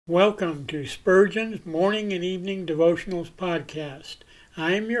Welcome to Spurgeon's Morning and Evening Devotionals Podcast.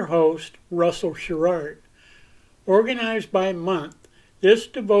 I am your host, Russell Sherrard. Organized by month, this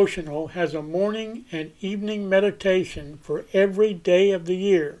devotional has a morning and evening meditation for every day of the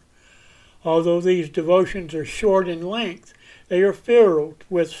year. Although these devotions are short in length, they are filled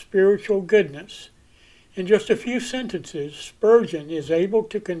with spiritual goodness. In just a few sentences, Spurgeon is able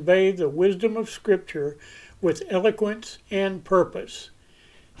to convey the wisdom of Scripture with eloquence and purpose.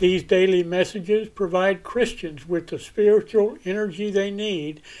 These daily messages provide Christians with the spiritual energy they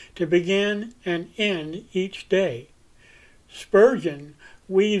need to begin and end each day. Spurgeon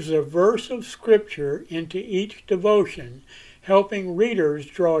weaves a verse of Scripture into each devotion, helping readers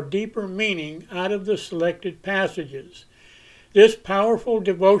draw deeper meaning out of the selected passages. This powerful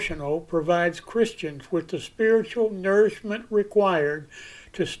devotional provides Christians with the spiritual nourishment required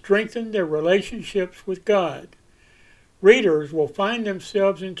to strengthen their relationships with God. Readers will find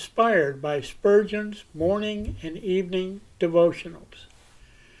themselves inspired by Spurgeon's morning and evening devotionals.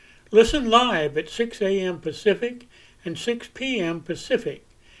 Listen live at 6 a.m. Pacific and 6 p.m. Pacific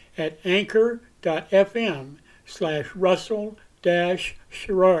at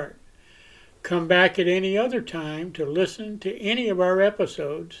anchor.fm/Russell-Sherrard. Come back at any other time to listen to any of our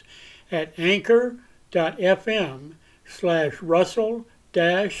episodes at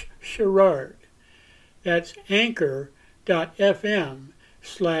anchor.fm/Russell-Sherrard. That's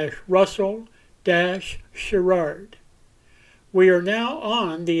anchor.fm/Russell-Sherrard. We are now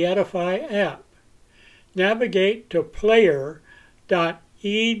on the Edify app. Navigate to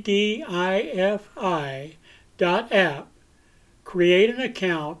player.edifi.app, create an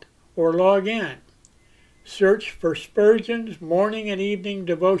account, or log in. Search for Spurgeon's Morning and Evening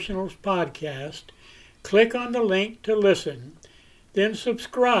Devotionals Podcast, click on the link to listen, then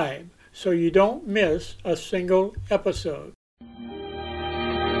subscribe so you don't miss a single episode.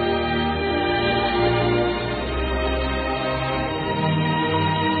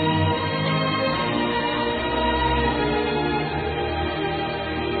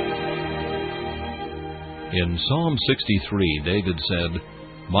 In Psalm 63, David said,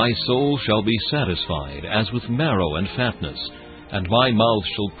 "My soul shall be satisfied as with marrow and fatness, and my mouth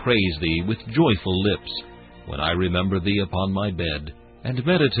shall praise thee with joyful lips, when I remember thee upon my bed, and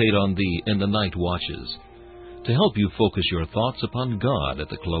meditate on thee in the night watches." To help you focus your thoughts upon God at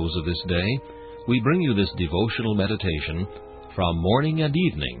the close of this day, we bring you this devotional meditation from Morning and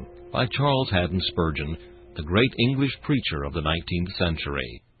Evening by Charles Haddon Spurgeon, the great English preacher of the 19th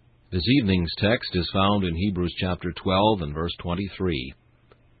century. This evening's text is found in Hebrews chapter 12 and verse 23.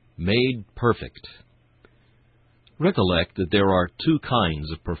 Made perfect. Recollect that there are two kinds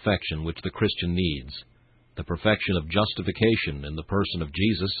of perfection which the Christian needs: the perfection of justification in the person of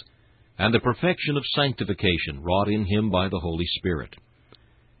Jesus, and the perfection of sanctification wrought in him by the Holy Spirit.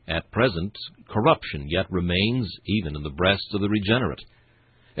 At present, corruption yet remains even in the breasts of the regenerate.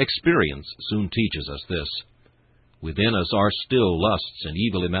 Experience soon teaches us this. Within us are still lusts and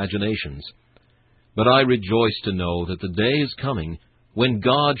evil imaginations. But I rejoice to know that the day is coming when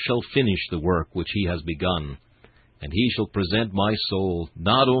God shall finish the work which he has begun, and he shall present my soul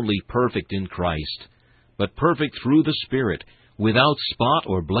not only perfect in Christ, but perfect through the Spirit, without spot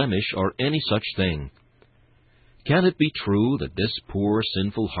or blemish or any such thing. Can it be true that this poor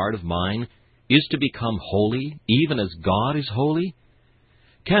sinful heart of mine is to become holy, even as God is holy?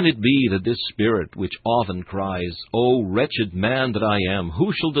 Can it be that this spirit which often cries, "O wretched man that I am,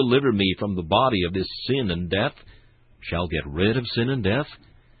 who shall deliver me from the body of this sin and death?" shall get rid of sin and death?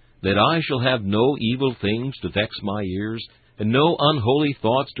 That I shall have no evil things to vex my ears, and no unholy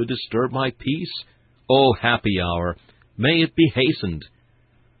thoughts to disturb my peace? O happy hour! May it be hastened!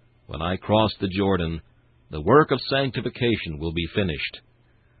 When I cross the Jordan, the work of sanctification will be finished.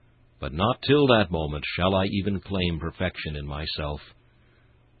 But not till that moment shall I even claim perfection in myself.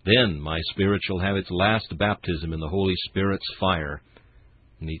 Then my spirit shall have its last baptism in the Holy Spirit's fire.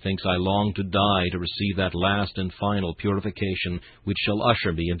 Methinks I long to die to receive that last and final purification which shall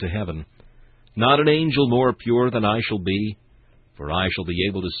usher me into heaven. Not an angel more pure than I shall be, for I shall be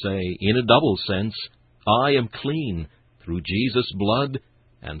able to say, in a double sense, I am clean through Jesus' blood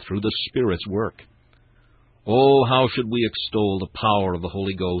and through the Spirit's work. Oh, how should we extol the power of the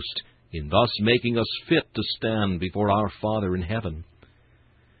Holy Ghost in thus making us fit to stand before our Father in heaven!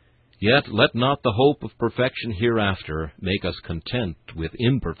 Yet let not the hope of perfection hereafter make us content with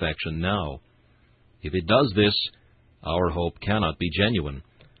imperfection now. If it does this, our hope cannot be genuine.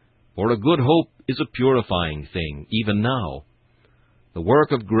 For a good hope is a purifying thing, even now. The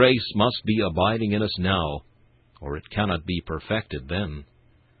work of grace must be abiding in us now, or it cannot be perfected then.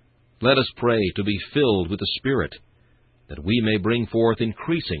 Let us pray to be filled with the Spirit, that we may bring forth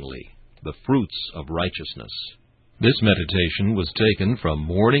increasingly the fruits of righteousness. This meditation was taken from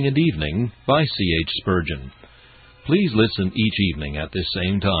Morning and Evening by C.H. Spurgeon. Please listen each evening at this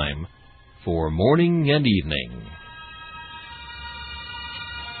same time for Morning and Evening.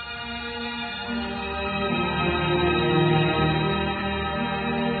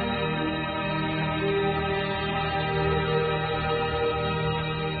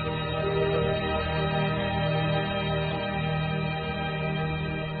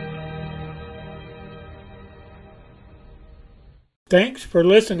 Thanks for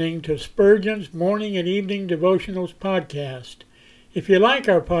listening to Spurgeon's Morning and Evening Devotionals podcast. If you like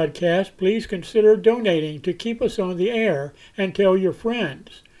our podcast, please consider donating to keep us on the air and tell your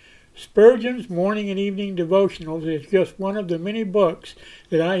friends. Spurgeon's Morning and Evening Devotionals is just one of the many books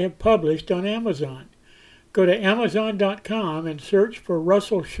that I have published on Amazon. Go to Amazon.com and search for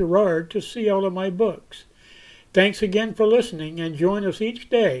Russell Sherrard to see all of my books. Thanks again for listening, and join us each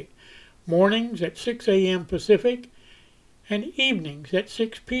day, mornings at 6 a.m. Pacific, and evenings at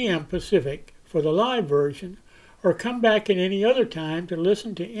 6 p.m. Pacific for the live version, or come back at any other time to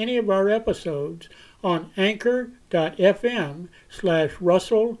listen to any of our episodes on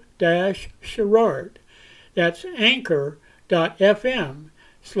anchor.fm/Russell-Sherrard. That's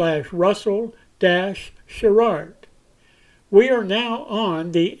anchor.fm/Russell-Sherrard. We are now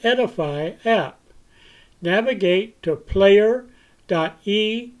on the Edify app. Navigate to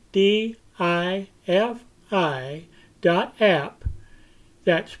player.edifi.app.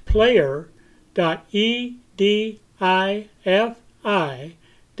 That's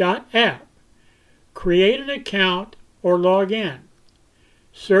player.edifi.app. Create an account or log in.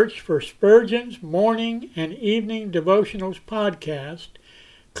 Search for Spurgeon's Morning and Evening Devotionals podcast.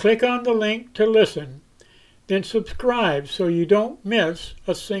 Click on the link to listen, then subscribe so you don't miss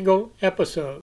a single episode.